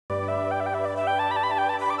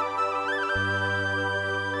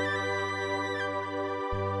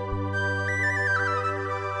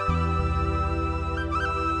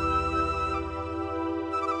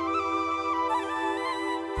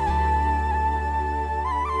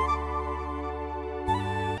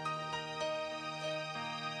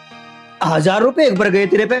1000 रुपए एक बार गए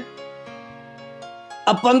तेरे पे,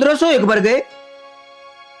 अब 1500 एक बार गए,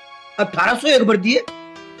 1800 एक बार दिए,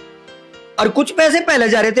 और कुछ पैसे पहले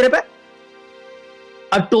जा रहे तेरे पे,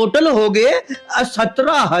 अब टोटल हो गए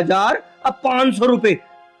 17,500 रुपए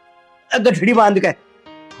गठड़ी बांध के।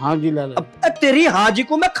 हाँ जी लाला। अब तेरी हाजी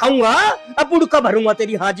को मैं खाऊंगा, अब बुड़का भरूंगा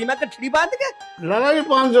तेरी हाजी में गठड़ी बांध के। लाला जी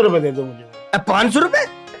 500 रुपए दे दो मुझे। 500 रुपए?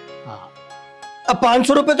 हाँ। अब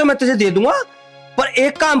 500 रुपए तो मैं तुझे दे दूंगा, पर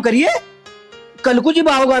एक काम करिए, कल को जब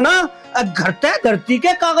आओगा ना घर तक धरती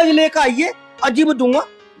के कागज लेकर आइए, अजीब दूंगा।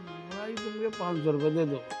 तुम मुझे 500 रुपए दे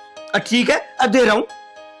दो। ठीक है, अब दे रहा हूं।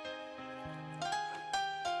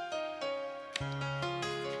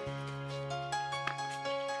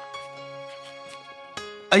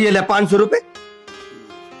 ये ले 500 रुपए,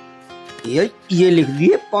 ये लिख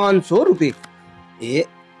दिए 500 रुपए,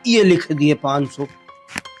 ये लिख दिए 500।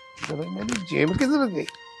 मेरी जेब किधर गई?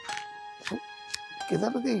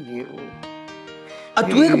 किधर गई जेब?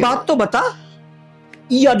 तू एक बात तो बता,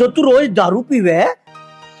 या जो तू रोज दारू पीवे,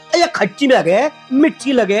 या खट्टी लगे,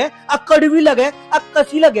 मिर्ची लगे, कड़वी लगे,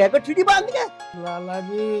 कसी लगे, गठड़ी बांध के? लाला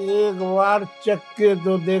जी एक बार चख के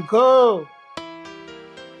तो देखो।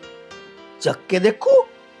 चख के देखो?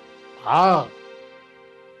 हाँ।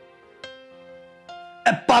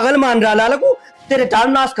 पागल मान रहा लाला को, तेरे टाल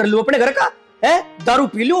नाश कर लूं अपने घर का, है दारू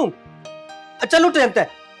पी लूं? चल उठ रहता है।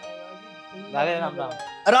 राम राम।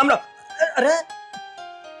 राम राम। अरे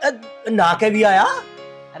नहा के भी आया?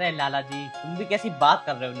 अरे लाला जी तुम भी कैसी बात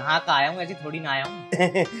कर रहे हो, नहा का आया हूँ, ऐसी थोड़ी ना आया हूँ।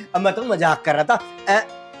 अब मैं तो मजाक कर रहा था,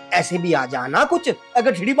 ऐसे भी आ जाना कुछ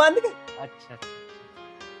गठड़ी बांध के। अच्छा।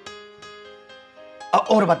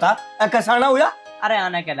 और बता कैसा आना हुआ? अरे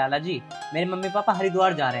आना क्या लाला जी, मेरे मम्मी पापा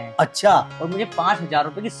हरिद्वार जा रहे हैं। अच्छा। और मुझे 5,000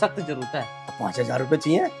 रुपए की सख्त जरूरत है। 5,000 रुपए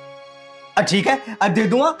चाहिए? ठीक है, अब दे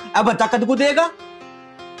दूंगा। अब बता कद को देगा?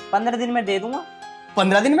 15 दिन में दे दूंगा।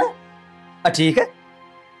 15 दिन में? ठीक है।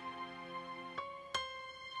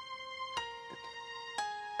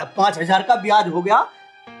 5,000 का ब्याज हो गया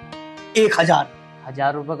 1,000।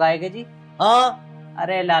 1,000 रुपए का आएगा जी? हाँ।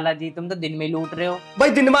 अरे लाला जी तुम तो दिन में लूट रहे हो। भाई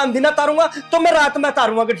दिन में दिन तारूंगा तो मैं रात में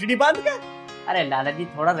तारूंगा गठड़ी बांध के। अरे लाला जी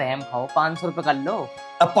थोड़ा रहम खाओ, 500 रुपए कर लो।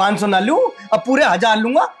 अब 500 ना लूं, अब पूरे 1,000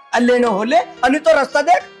 लूंगा। अल्ले न होले, अन्य तो रास्ता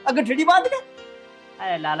देख गठड़ी बांध के।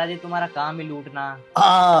 अरे लाला जी तुम्हारा काम ही लूटना।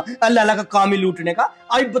 हाँ, अल्लाह का काम ही लूटने का।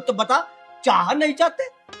 अब तो बता, चाह नहीं चाहते?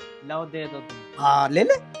 लो दे दो तुम। हाँ ले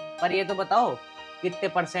ले। पर ये तो बताओ कितने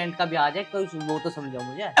 % का ब्याज है, कोई वो तो समझाओ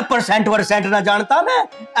मुझे। परसेंट वर्सेंट ना जानता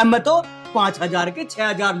मैं तो 5,000 के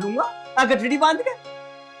 6,000 लूंगा गठड़ी बांध के।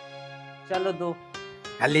 चलो दो।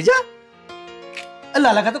 ले जा,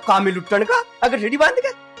 अल्लाह का तो काम ही लुटने का गठड़ी बांध के।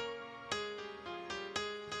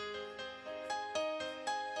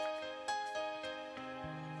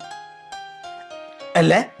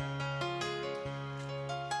 अल्लाह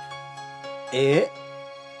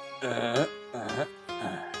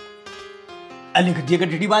लिख दिए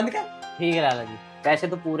गठड़ी बांध के। ठीक है लाला जी, पैसे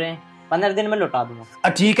तो पूरे हैं, 15 दिन में लौटा दूंगा।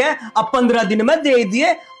 ठीक है, अब 15 दिन में दे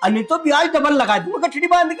दिए, अन्य तो ब्याज डबल लगा दूंगा गठड़ी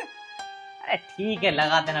बांध के। अरे ठीक है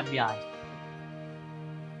लगा देना ब्याज।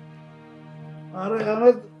 अरे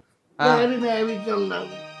अमित मैं भी चल रहा हूँ।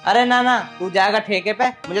 अरे ना ना तू जाएगा ठेके पे,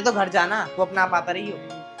 मुझे तो घर जाना, तू अपना आप आता रही हो।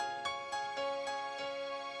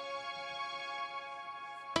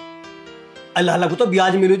 अल्लाह को तो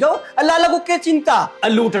ब्याज मिल जाओ, अल्लाह को क्या चिंता,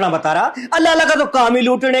 लूटना बता रहा, अल्लाह का तो काम ही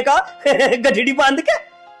लूटने का गठड़ी बांध के।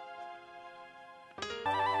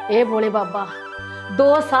 ए भोले बाबा,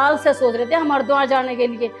 2 साल से सोच रहे थे हम हरिद्वार जाने के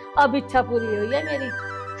लिए, अब इच्छा पूरी हुई है मेरी।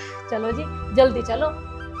 चलो जी जल्दी चलो।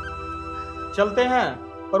 चलते हैं,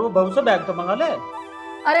 पर वो बहू से बैग तो मंगा ले।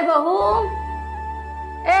 अरे बहू,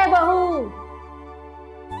 ए बहू,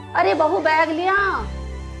 अरे बहू बैग लिया।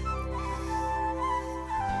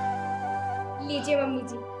 लीजिए मम्मी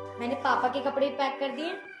जी, मैंने पापा के कपड़े पैक कर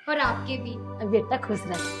दिए और आपके भी। बेटा खुश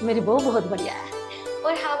रह, मेरी बहू बहुत बढ़िया है।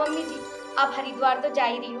 और हाँ मम्मी जी, आप हरिद्वार तो जा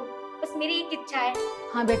ही रही हो, बस मेरी एक इच्छा है।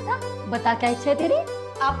 हाँ बेटा बता, क्या इच्छा है तेरी?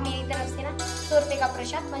 आप मेरी तरफ से ना 100 रुपए का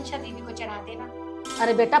प्रसाद मंशा देवी को चढ़ा देना।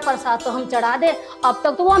 अरे बेटा प्रसाद तो हम चढ़ा दे, अब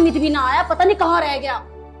तक तो वो अमित भी ना आया, पता नहीं कहाँ रह गया।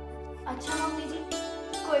 अच्छा मम्मी जी,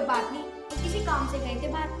 कोई बात नहीं, वो किसी काम से गए थे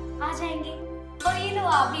बाहर, आ जाएंगे। और ये लो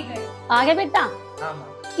आ भी गए। आ गए बेटा? हाँ माँ।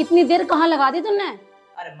 इतनी देर कहाँ लगा दी तुमने?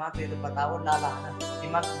 अरे माँ तुझे तो पता, वो लाला है ना,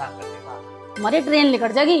 दिमाग खराब करने का। हमारी ट्रेन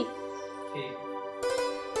निकट जाएगी।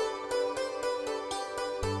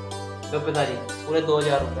 तो पिताजी पूरे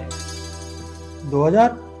 2,000 रुपए।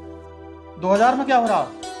 2,000 में क्या हो रहा,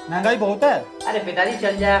 महंगाई बहुत है। अरे पिताजी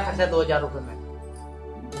चल जाएगा खर्चा 2,000 रुपए में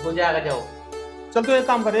हो जाएगा। जाओ चल तो एक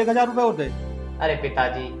काम कर, 1,000 रुपए और दे। अरे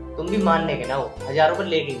पिताजी तुम भी मानने के ना हो, 1,000 रुपए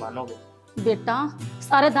लेके ही मानोगे। बेटा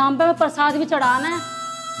सारे दाम पे प्रसाद भी चढ़ाना है,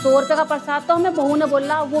 100 रुपए का प्रसाद तो हमें बहू ने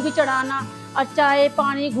बोला वो भी चढ़ाना, और चाय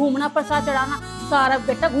पानी घूमना प्रसाद चढ़ाना सारा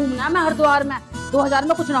बेटा घूमना है मैं हरिद्वार में। 2000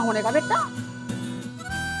 में कुछ ना होने का बेटा।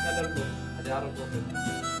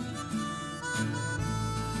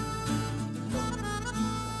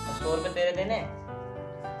 100 रुपए तेरे देने।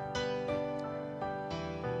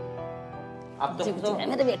 अब तो खुश हो?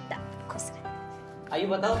 मेरे बेटा खुश रहे। आयु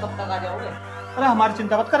बताओ कब तक आ जाओगे? अरे हमारी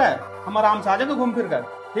चिंता मत कराए, हम आराम से आ जाएंगे घूम फिर कर,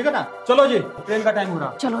 ठीक है ना? चलो जी, ट्रेन का टाइम हो रहा।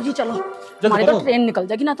 चलो जी चलो, जल्दी हमारी तो करो। ट्रेन निकल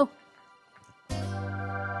जाएगी ना तो।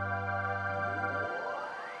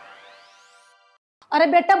 अरे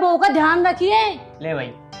बेटा बहू का ध्यान रखिए। ले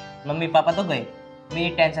भाई, मम्मी पापा तो गए, मेरी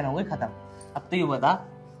टेंशन हो गई खत्म। अब तो ये बता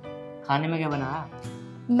खाने में क्या बनाया?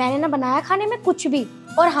 मैंने ना बनाया खाने में कुछ भी।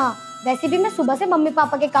 और हाँ, वैसे भी मैं सुबह से मम्मी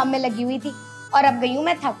पापा के काम में लगी हुई थी और अब गई हूँ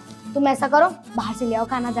मैं थक। तुम ऐसा करो, बाहर से ले आओ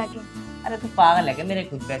खाना जाके। अरे तू पागल है क्या? मेरे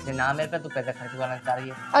खुद पैसे ना, मेरे पे तू पैसे खर्च करना चाह रही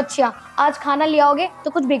है। अच्छा, आज खाना ले आओगे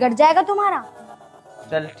तो कुछ बिगड़ जाएगा तुम्हारा।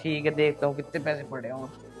 चल ठीक है, देखता हूँ कितने पैसे पड़े हों।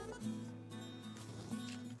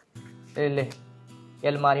 ले ये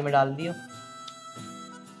अलमारी में डाल दियो।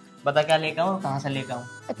 बता क्या लेकर आऊँ, कहाँ से लेकर आऊँ?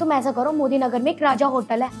 तुम ऐसा करो, मोदी नगर में एक राजा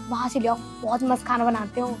होटल है, वहां से ले आओ, बहुत मस्त खाना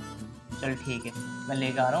बनाते हो। चल ठीक है, मैं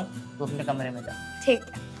लेकर आ रहा हूँ, तू अपने कमरे में जा।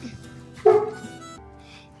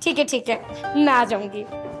 ठीक है ठीक है, मैं आ जाऊंगी।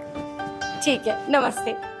 ठीक है,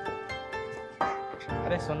 नमस्ते।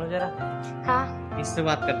 अरे सुनो जरा। हाँ, किससे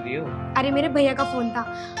बात कर रही हो? अरे मेरे भैया का फोन था।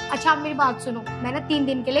 अच्छा आप मेरी बात सुनो, मैं ना 3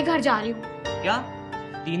 दिन के लिए घर जा रही हूँ। क्या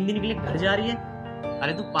 3 दिन के लिए घर जा रही है?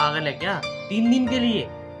 अरे तू पागल है क्या? 3 दिन के लिए?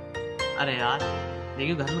 अरे यार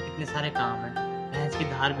देखियो, घर में कितने सारे काम है, भैंस की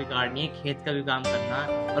धार भी काटनी है, खेत का भी काम करना है,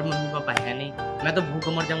 और मम्मी पापा है नहीं, मैं तो भूख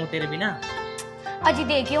मर जाऊंगा तेरे बिना। अजी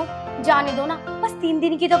देखियो, जाने दो ना, बस 3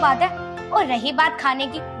 दिन की तो बात है। और रही बात खाने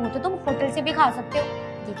की, वो तो तुम होटल से भी खा सकते हो।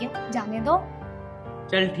 देखियो, जाने दो।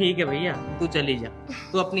 चल ठीक है भैया, तू चली जा,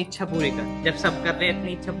 तू अपनी इच्छा पूरी कर। जब सब कर रहे हैं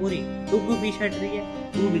अपनी इच्छा पूरी, तू क्यों पीछे हट रही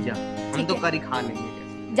है? तू भी जा, हम तो कर ही खा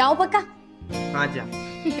लेंगे। जाओ पक्का? हाँ जा।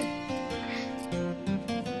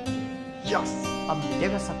 यस, अब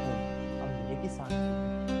मिलेगा सकून, अब मिलेगी शांति।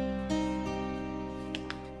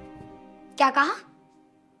 क्या कहा?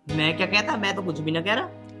 मैं क्या कहता? मैं तो कुछ भी ना कह रहा।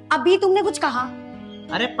 अभी तुमने कुछ कहा?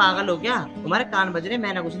 अरे पागल हो क्या? तुम्हारे कान बज रहे,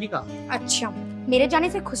 मैंने कुछ नहीं कहा। अच्छा, मेरे जाने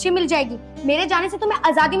से खुशी मिल जाएगी, मेरे जाने से तुम्हें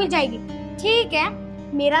आजादी मिल जाएगी। ठीक है,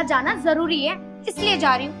 मेरा जाना जरूरी है, इसलिए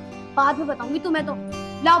जा रही हूँ। बाद में बताऊंगी तुम्हें तो।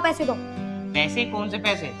 लाओ पैसे दो। पैसे? कौन से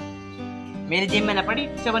पैसे? मेरी जेब में न पड़ी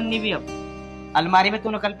चवन्नी भी। अब अलमारी में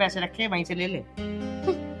तूने कल पैसे रखे, वहीं से ले ले।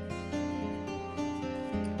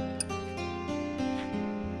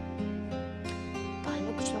 दाल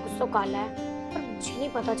में कुछ ना कुछ तो काला है, पर मुझे नहीं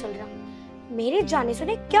पता चल रहा मेरे जाने से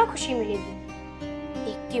उन्हें क्या खुशी मिलेगी।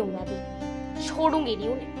 देखती हूँ मैं भी, छोड़ूंगी नहीं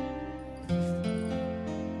उन्हें।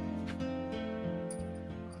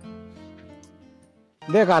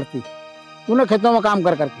 देख आरती, तूने खेतों में काम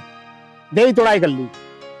कर करके देही तोड़ाई कर ली,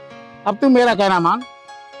 अब तू मेरा कहना मान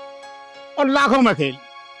और लाखों में खेल।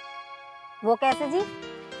 वो कैसे जी?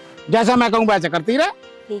 जैसा मैं कहूँ वैसा करती रहे।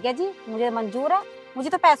 ठीक है जी, मुझे मंजूर है, मुझे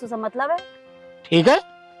तो पैसों से मतलब है। ठीक है।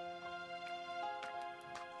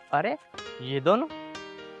 अरे ये दोनों,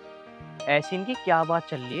 ऐसी इनकी क्या बात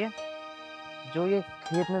चल रही है जो ये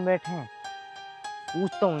खेत में बैठे हैं?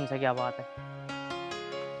 पूछता हूँ उनसे क्या बात है।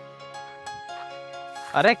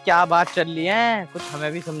 अरे क्या बात चल रही है? कुछ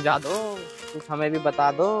हमें भी समझा दो, कुछ हमें भी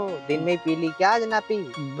बता दो। दिन में ही पी ली क्या? आज ना पी?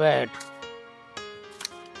 बैठ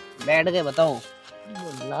के बताओ।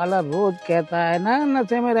 लाला रोज कहता है ना,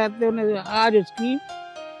 नशे में रहते हो, आज उसकी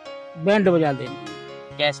बैंड बजा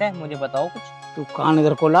देनी। कैसे? मुझे बताओ कुछ। तू कान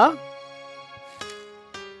इधर को ला।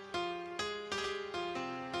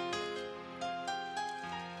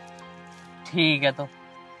 ठीक है तो,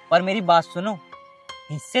 पर मेरी बात सुनो,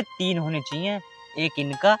 हिस्से 3 होने चाहिए, एक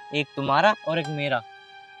इनका, एक तुम्हारा और एक मेरा।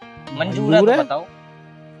 मंजूर है तो बताओ।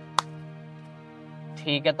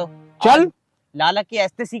 ठीक है तो चल, लाला की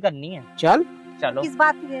एस्टेसी करनी है। चल चलो। किस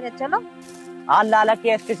बात की देर है? चलो। आज लाला की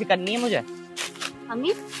एस्टेसी करनी है मुझे।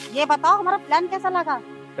 अमित, ये बताओ हमारा प्लान कैसा लगा?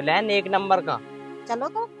 प्लान 1 नंबर का। चलो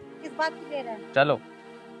तो, किस बात की देर है? चलो।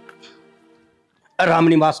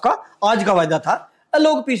 रामनिवास का आज का वायदा था,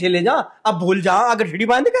 लोग पीछे ले जा, अब भूल जा, अगर छिड़ी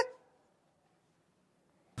बांध के।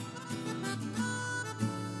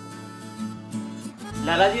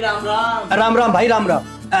 लाला जी राम राम। राम राम भाई, राम राम।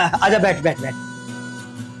 आजा, बैठ बैठ बैठ।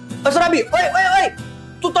 शराबी, ओए ओए ओए,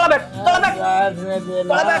 तू तोड़ा बैठ,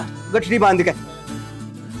 तोड़ा बैठ, गठरी बांध के।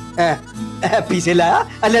 पीछे लाया?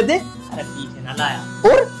 अल्लाह दे। अरे पीछे ना लाया,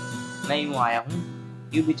 और मैं यूं आया हूँ,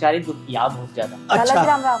 यूं बेचारी दुखिया बहुत ज्यादा। अच्छा,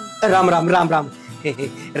 राम राम। राम राम राम राम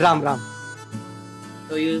राम राम।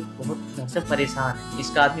 तो ये बहुत घर से परेशान है,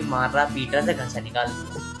 इसका आदमी मार रहा पीट रहा से घर से निकाल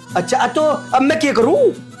दिया। अच्छा तो अब मैं क्या करूं?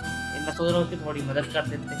 मैं सोच रहा हूँ उसकी थोड़ी मदद कर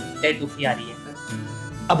देते, चाहे दुखी आ रही है।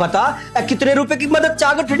 अब बता कितने रुपए की मदद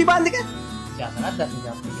चाह ठेड़ी बांध के? चाहता ना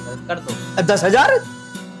 10,000 की मदद कर दो। 10,000?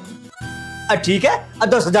 ठीक है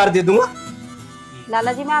 10,000 दे दूंगा।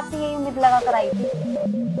 लाला जी मैं आपसे यही उम्मीद लगा कर आई थी।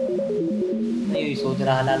 नहीं यही सोच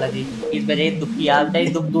रहा लाला जी, इस वजह दुखी आ जाए,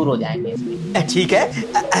 दुख दूर हो जाएंगे इसके। ठीक है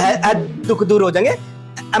दुख दूर हो जाएंगे,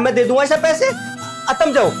 मैं दे दूंगा ऐसा पैसे,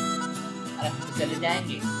 तुम जाओ। अरे हम तो चले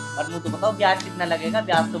जाएंगे, और मुझे तो बताओ ब्याज कितना लगेगा,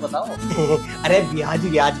 ब्याज तो बताओ। अरे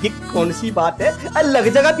ब्याज की कौन सी बात है, लग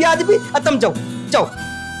जाएगा ब्याज भी, तुम जाओ जाओ।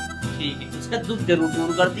 ठीक है, इसका दुख जरूर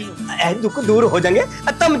दूर कर दी। दुख दूर हो जाएंगे,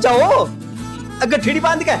 तुम जाओ। अगर ठेड़ी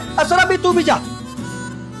बांध के असरा भी तू भी जा।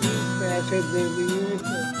 पैसे दे दिए।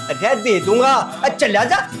 अरे दे दूंगा, चल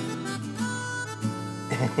जा।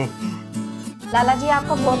 लाला जी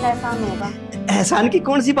आपका बहुत एहसान होगा। एहसान की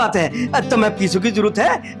कौन सी बात है, तो मैं पीसों की जरूरत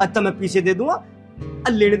है तो मैं पीछे दे दूंगा।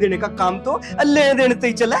 लेने देने का काम तो लेने देने तो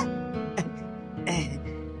ही चला।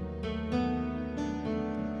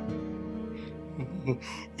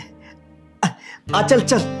 चल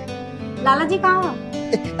चल। लाला जी कहाँ?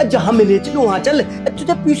 जहां मैं ले चलूं वहां चल।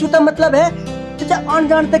 तुझे पीछू तक मतलब है, तुझे आन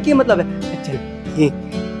जान तक की मतलब है। चल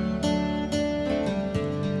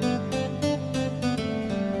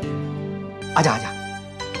आजा आजा।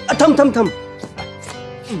 थम थम थम।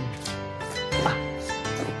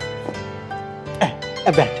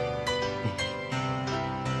 बैठ।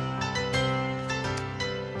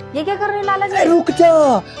 ये क्या कर रहे हैं लाला जी? रुक जा,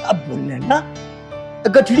 अब बोलने ना।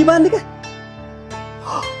 गठड़ी बांध के।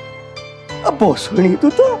 अब बहुत सोनी तू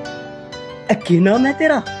तो। क्या नाम है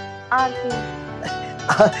तेरा? आरती।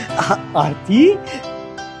 आरती?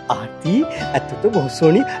 आरती तू तो बहुत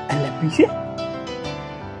सोनी। अल्लाह पीछे।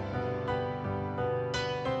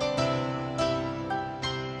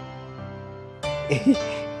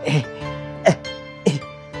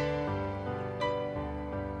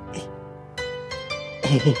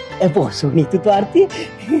 बहुत सोनी तू तो आरती।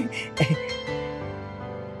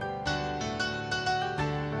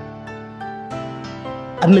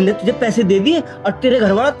 अब मैंने तुझे पैसे दे दिए और तेरे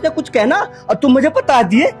घर वाला तुझे कुछ कहना और तुम मुझे बता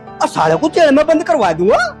दिए और सारा कुछ जेल में बंद करवा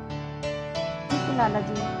दूंगा। लाला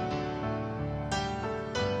जी।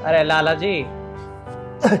 अरे लाला जी।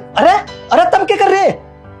 अरे अरे तुम क्या कर रहे?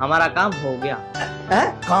 हमारा काम हो गया। है?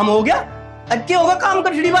 काम हो गया? क्या होगा काम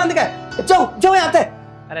कर ठेड़ी बांध के? जाओ जाओ यहाँ से।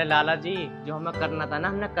 अरे लाला जी जो हमें करना था ना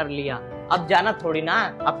हमने कर लिया, अब जाना थोड़ी ना,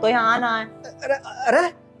 अब तो यहाँ आना है। अरे अरे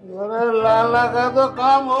लाला का तो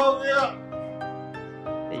काम हो गया।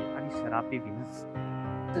 शराब पी भी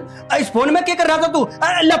ना। इस फोन में क्या कर रहा था तू?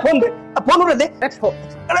 अल्लाह फोन दे, फोन उड़ा दे।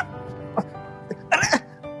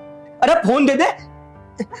 अरे फोन दे दे।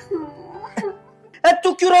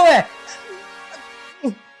 तू क्यों रो है?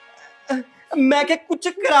 मैं क्या कुछ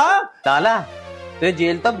करा? लाला तो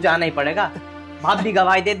जेल तो अब जाना ही पड़ेगा, भाभी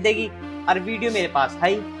गवाही दे देगी और वीडियो मेरे पास है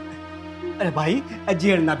ही। अरे भाई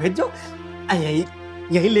जेल ना भेजो,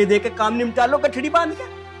 यही ले दे के काम निपटा लो गठड़ी बांध के।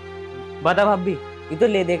 बता भाभी, ये तो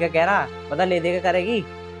ले दे के कह रहा, पता ले दे के करेगी।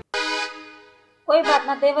 कोई बात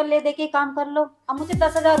ना, देवर ले दे के काम कर लो। अब मुझे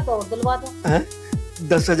 10,000 रुपए और दिलवा दो।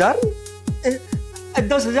 10,000?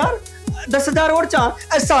 10,000? 10,000 और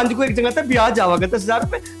चाह सांझ को एक जगह पे ब्याज जावागा 10,000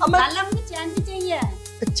 रुपए। लाला मुझे चैन भी चाहिए।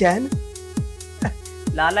 चैन?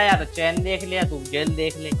 लाला या तो चैन देख ले या तू जेल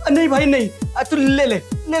देख ले। नहीं भाई नहीं, तू ले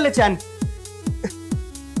ले चैन।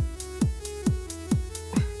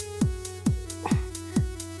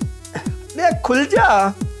 ले खुल जा।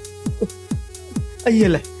 ये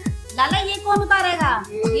ले। लाला ये कौन उतारेगा?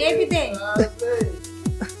 ये भी दे।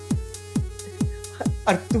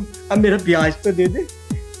 अरे तू अब मेरा ब्याज तो दे दे।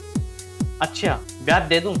 अच्छा ब्याज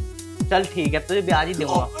दे दूं? चल ठीक है, तुझे ब्याज ही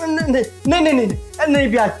दूंगा। नहीं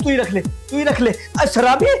ब्याज तू ही रख ले, तू ही रख ले।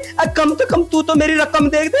 शराबी कम तो कम तू तो मेरी रकम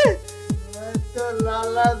दे दे। तो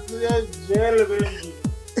लाला तुझे जेल भेजी।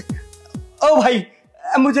 ओ भाई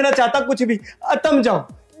मुझे ना चाहता कुछ भी, तुम जाओ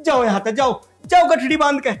जाओ यहाँ से, जाओ जाओ गठड़ी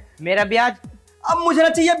बांध के। मेरा ब्याज? अब मुझे ना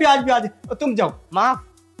चाहिए ब्याज, तुम जाओ। माफ?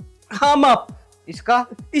 हाँ माफ। इसका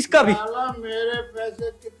भी। लाला मेरे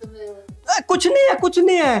पैसे कितने हैं? कुछ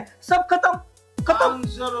नहीं है, सब खत्म।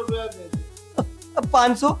 500 रुपया दे दे।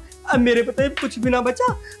 500? अब मेरे पता है कुछ भी ना बचा।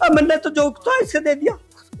 अब मैंने तो जो था इसे दे दिया।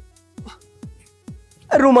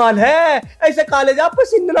 रुमाल है, ऐसे काले जा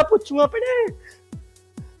पसीने ना पूछूंगा पड़े।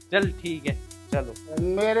 चल ठीक है चलो।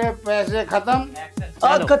 मेरे पैसे खत्म।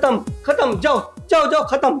 खत्म। जाओ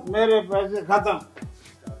खत्म। मेरे पैसे खत्म।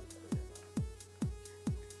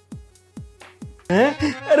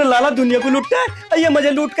 अरे लाला दुनिया को लूटता है, ये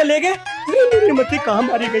मुझे लूट कर ले गए। अरे मेरी मती कहाँ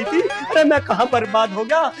मारी गई थी, अरे मैं कहाँ बर्बाद हो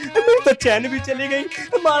गया। मेरी तो चैन भी चली गई,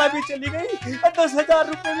 माला भी चली गई, 10,000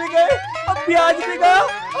 रुपए भी गए, अब ब्याज भी गया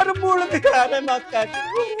और मूड भी गया। अरे मैं क्या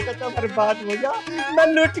करूं, तो बर्बाद हो गया, मैं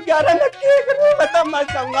लूट गया। अरे मैं क्या करूं, मैं तो मर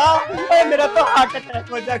जाऊंगा। अरे मेरा तो हार्ट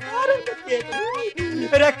अटैक हो जाएगा। अरे मैं क्या करूं,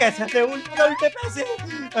 अरे कैसे थे उल्टे पैसे।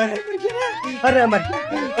 अरे मर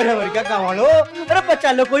गया गाँव वालों, अरे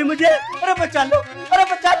बचा लो कोई मुझे, अरे बचा लो, अरे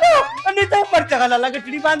बचा लो, नहीं तो मर जाएगा लाला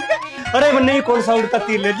गठड़ी बांध के। अरे मैंने कौन सा उड़ता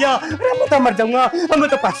तीर ले लिया, अरे मैं तो मर जाऊंगा, मैं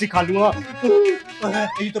तो फांसी खा लूंगा।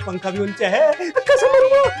 ये तो पंखा भी ऊंचा है, कैसे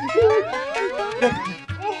मरूंगा।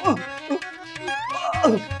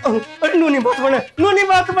 अरे नूनी बहुत बड़े, नूनी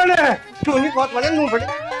बहुत बड़े, नूनी बहुत बड़े, नू बड़े।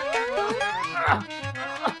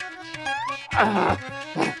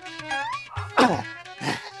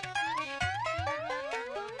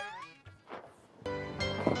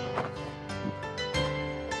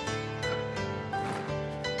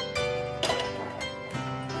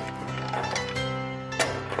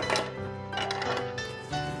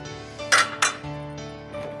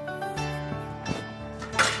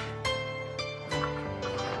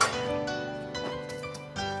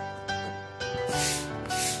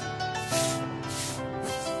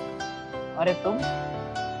 अरे तुम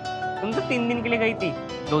तो 3 दिन के लिए गई थी,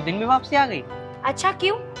 2 दिन में वापसी आ गई। अच्छा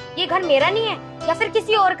क्यों? ये घर मेरा नहीं है या फिर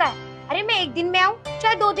किसी और का है? अरे मैं 1 दिन में आऊँ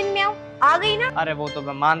चाहे 2 दिन में आऊँ, आ गई ना। अरे वो तो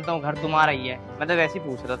मैं मानता हूँ घर तुम्हारा ही है, मैं तो वैसे ही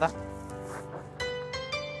पूछ रहा था।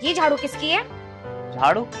 ये झाड़ू किसकी है?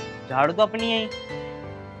 झाड़ू तो अपनी है।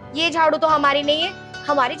 ये झाड़ू तो हमारी नहीं है,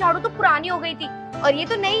 हमारी झाड़ू तो पुरानी हो गई थी और ये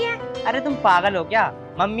तो नई है। अरे तुम पागल हो क्या,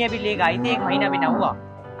 मम्मी अभी लेके आई थी, 1 महीना भी ना हुआ।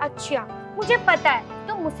 अच्छा मुझे पता है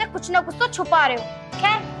तुम मुझसे कुछ ना कुछ तो छुपा रहे हो।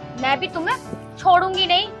 खैर मैं भी तुम्हें छोड़ूंगी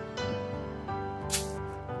नहीं।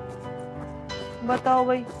 बताओ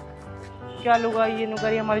भाई क्या लुगा ये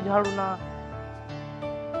नुकरी हमारी झाड़ू ना।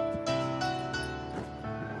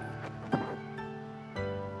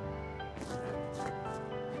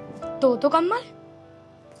 तो कम्मल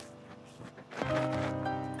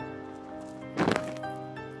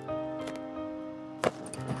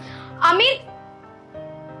अमित,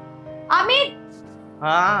 अमित।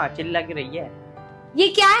 हाँ चिल्ला की रही है। ये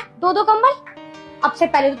क्या है? 2 कम्बल? अब से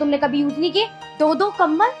पहले तो तुमने कभी यूज नहीं किए 2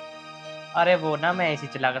 कम्बल। अरे वो ना मैं ऐसी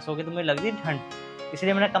चला कर सो के तुम्हें लग रही ठंड,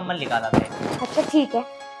 इसलिए मैंने कम्बल निकाला था। अच्छा ठीक है,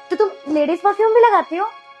 तो तुम लेडीज परफ्यूम भी लगाते हो?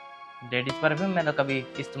 लेडीज परफ्यूम मैं तो कभी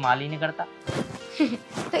इस्तेमाल ही नहीं करता।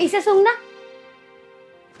 तो इसे सूंघना।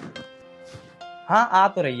 हाँ आ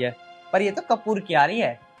तो रही है, पर ये तो कपूर की आ रही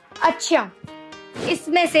है। अच्छा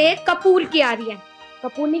इसमें से कपूर की आ रही है,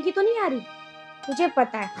 कपूरनी की तो नहीं आ रही। मुझे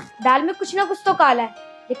पता है दाल में कुछ ना कुछ तो काला है,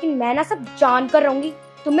 लेकिन मैं ना सब जान कर रहूंगी,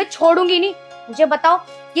 तुम्हें छोड़ूंगी नहीं। मुझे बताओ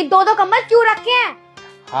ये 2 कम्बल क्यों रखे हैं?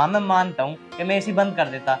 हाँ मैं मानता हूँ कि मैं एसी बंद कर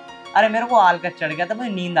देता। अरे मेरे को आलकस चढ़ गया था, मुझे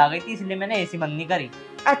नींद आ गई थी, इसलिए मैंने एसी बंद नहीं करी।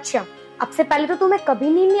 अच्छा अब से पहले तो तुम्हें कभी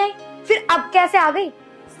नींद नहीं आई, फिर अब कैसे आ गई?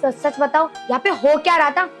 सच सच बताओ यहाँ पे हो क्या रहा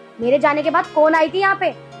था? मेरे जाने के बाद कौन आई थी यहाँ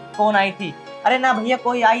पे? कौन आई थी? अरे ना भैया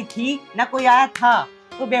कोई आई थी ना कोई आया था,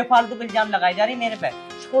 तो बेफालतू पे इल्जाम लगाई जा रही मेरे पे।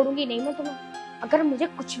 छोड़ूंगी नहीं मैं तुम्हें, अगर मुझे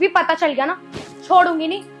कुछ भी पता चल गया ना छोड़ूंगी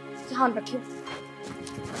नहीं, ध्यान रखियो।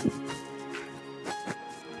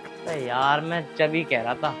 अरे यार मैं जब ही कह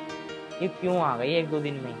रहा था ये क्यों आ गई 1-2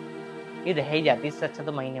 दिन में, ये रह ही जाती, इससे अच्छा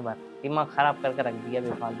तो महीने भर। दिमाग खराब करके रख दिया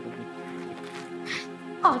बेफालतू की।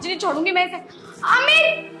 आज नहीं छोड़ूंगी मैं इसे।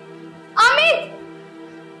 अमित, अमित।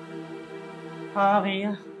 हाँ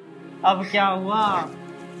भैया अब क्या हुआ?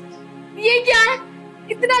 ये क्या है?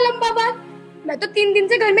 इतना लंबा बाल, मैं तो 3 दिन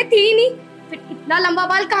से घर में थी ही नहीं, फिर इतना लंबा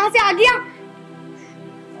बाल कहाँ से आ गया?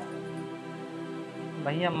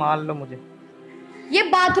 भैया मान लो मुझे। ये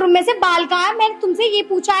बाथरूम में से बाल कहाँ है? मैंने तुमसे ये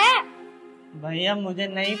पूछा है। भैया मुझे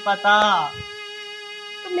नहीं पता।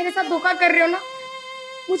 तुम मेरे साथ धोखा कर रहे हो ना,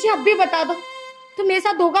 मुझे अब भी बता दो। तुम मेरे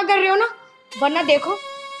साथ धोखा कर रहे हो ना, वरना देखो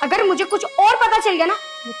अगर मुझे कुछ और पता चल गया ना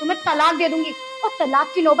मैं तुम्हें तलाक दे दूंगी, और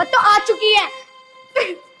तलाक की नौबत तो आ चुकी है।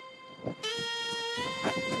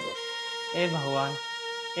 ए भगवान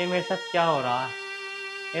ये मेरे साथ क्या हो रहा है?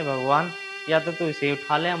 ए भगवान या तो तू इसे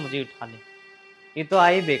उठा ले या मुझे उठा ले, ये तो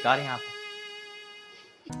आई बेकार यहाँ पे।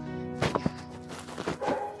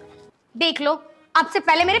 देख लो अब से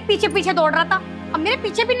पहले मेरे पीछे पीछे दौड़ रहा था, अब मेरे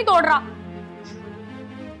पीछे भी नहीं दौड़ रहा।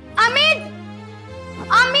 अमित,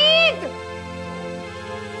 अमित।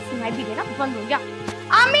 सुनाई भी देना बंद हो गया।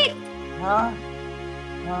 अमित। हाँ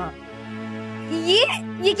हाँ।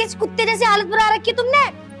 ये किस कुत्ते जैसी हालत बना रखी है तुमने?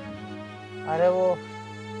 अरे वो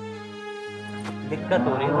दिक्कत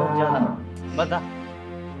हो रही है बहुत ज्यादा। बता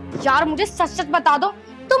यार मुझे सच सच बता दो,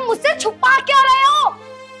 तुम मुझसे छुपा क्यों रहे हो?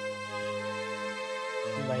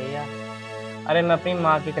 भैया अरे मैं अपनी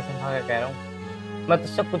माँ की कसम खा के कह रहा हूँ, मैं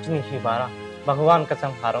तुझसे कुछ नहीं छिपा रहा, भगवान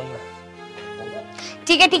कसम खा रहा हूँ मैं।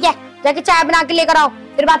 ठीक है जाके चाय बना के लेकर आओ,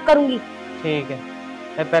 फिर बात करूंगी। ठीक है,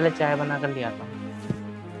 मैं पहले चाय बना कर ले आता हूँ।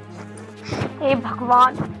 हे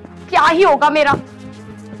भगवान, क्या ही होगा मेरा।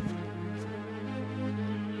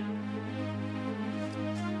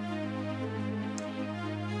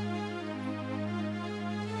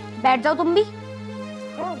 बैठ जाओ तुम भी।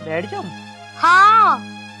 बैठ जाओ? हाँ।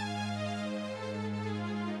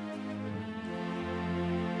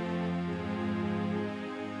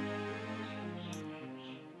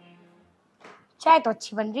 चाय तो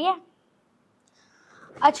अच्छी बन रही है।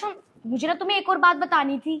 अच्छा, मुझे ना तुम्हें एक और बात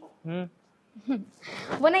बतानी थी।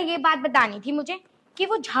 वो ना ये बात बतानी थी मुझे कि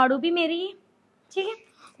वो झाड़ू भी मेरी है, ठीक है।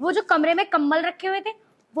 वो जो कमरे में कंबल रखे हुए थे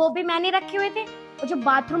वो भी मैंने रखे हुए थे, और जो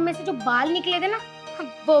बाथरूम में से जो बाल निकले थे ना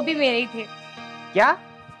वो भी मेरे ही थे। क्या?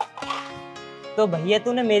 तो भैया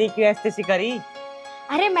तूने मेरी क्यों ऐसी करी?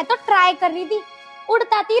 अरे मैं तो ट्राई कर रही थी,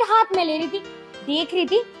 उड़ता तीर हाथ में ले रही थी, देख रही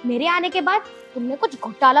थी मेरे आने के बाद तुमने कुछ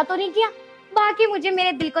घोटाला तो नहीं किया। बाकी मुझे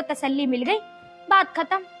मेरे दिल को तसल्ली मिल गई, बात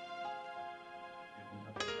खत्म।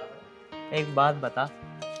 एक बात बता,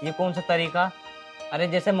 ये कौन सा तरीका? अरे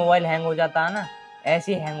जैसे मोबाइल हैंग हो जाता है ना,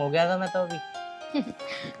 ऐसे ही हैंग हो गया था मैं तो अभी।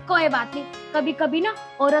 कोई बात नहीं, कभी कभी ना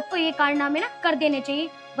औरत को ये कारनामे ना कर देने चाहिए,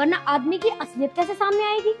 वरना आदमी की असलियत कैसे सामने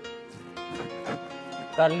आएगी।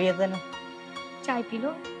 कर लिए थे ना। चाय पी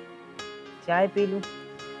लो। चाय पी लूं?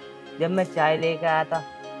 जब मैं चाय लेके आया था,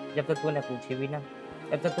 जब तक तूने पूछी भी ना,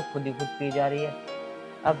 जब तक तू खुद ही खुद पी जा रही है।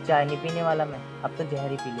 अब चाय नहीं पीने वाला मैं, अब तो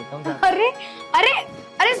जहर ही पी लेता हूँ। अरे अरे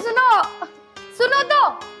अरे सुनो तो।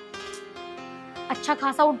 अच्छा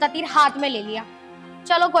खासा उड़ता तीर हाथ में ले लिया,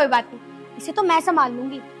 चलो कोई बात नहीं, इसे तो मैं संभाल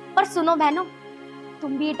लूंगी। पर सुनो बहनों,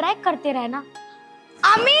 तुम भी ये ट्राई करते रहना।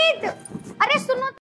 अमित, अरे सुनो।